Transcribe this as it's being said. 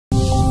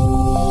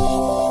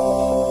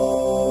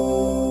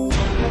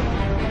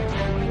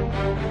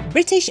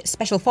British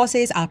Special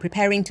Forces are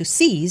preparing to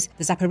seize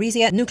the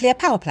Zaporizhzhia nuclear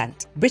power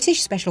plant.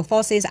 British Special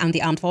Forces and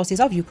the Armed Forces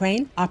of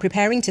Ukraine are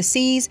preparing to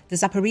seize the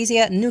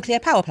Zaporizhzhia nuclear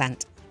power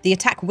plant. The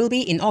attack will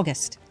be in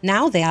August.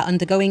 Now they are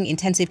undergoing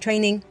intensive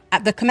training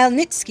at the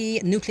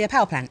Khmelnytsky nuclear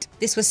power plant.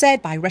 This was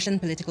said by Russian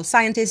political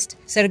scientist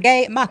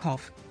Sergei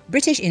Markov.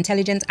 British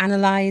intelligence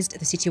analysed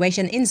the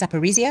situation in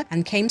Zaporizhzhia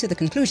and came to the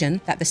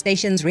conclusion that the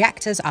station's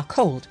reactors are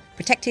cold,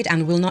 protected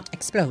and will not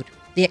explode.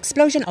 The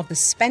explosion of the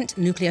spent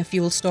nuclear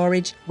fuel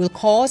storage will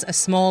cause a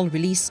small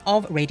release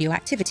of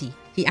radioactivity,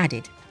 he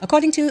added.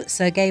 According to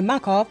Sergei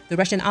Markov, the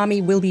Russian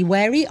army will be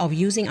wary of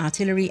using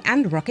artillery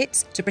and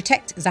rockets to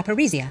protect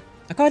Zaporizhzhia.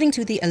 According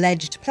to the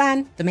alleged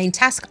plan, the main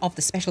task of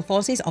the Special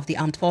Forces of the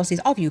Armed Forces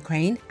of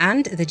Ukraine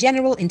and the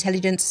General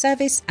Intelligence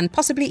Service and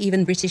possibly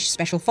even British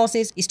Special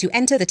Forces is to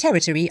enter the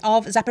territory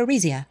of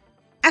Zaporizhzhia.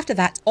 After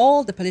that,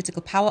 all the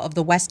political power of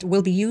the West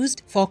will be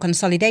used for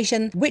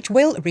consolidation, which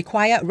will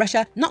require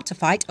Russia not to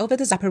fight over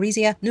the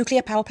Zaporizhzhia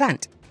nuclear power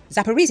plant.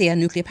 Zaporizhzhia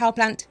nuclear power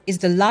plant is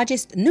the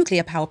largest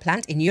nuclear power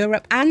plant in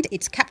Europe, and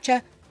its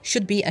capture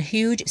should be a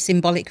huge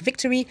symbolic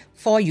victory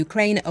for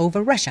Ukraine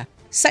over Russia.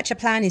 Such a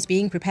plan is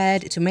being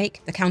prepared to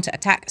make the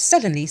counterattack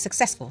suddenly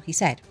successful, he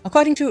said.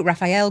 According to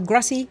Rafael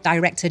Grossi,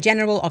 Director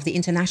General of the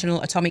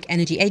International Atomic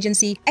Energy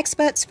Agency,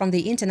 experts from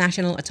the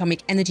International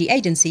Atomic Energy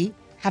Agency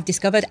have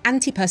discovered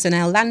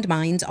anti-personnel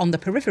landmines on the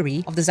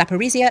periphery of the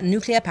Zaporizhzhia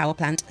nuclear power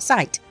plant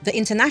site. The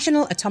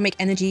International Atomic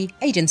Energy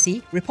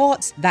Agency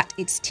reports that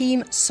its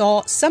team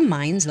saw some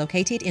mines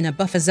located in a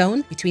buffer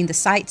zone between the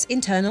site's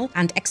internal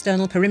and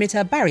external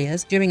perimeter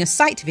barriers during a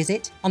site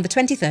visit on the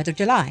 23rd of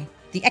July.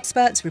 The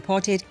experts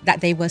reported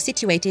that they were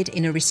situated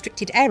in a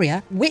restricted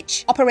area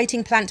which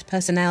operating plant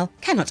personnel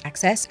cannot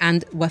access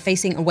and were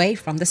facing away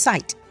from the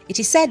site. It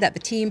is said that the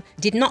team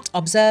did not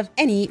observe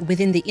any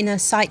within the inner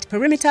site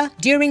perimeter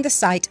during the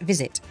site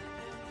visit.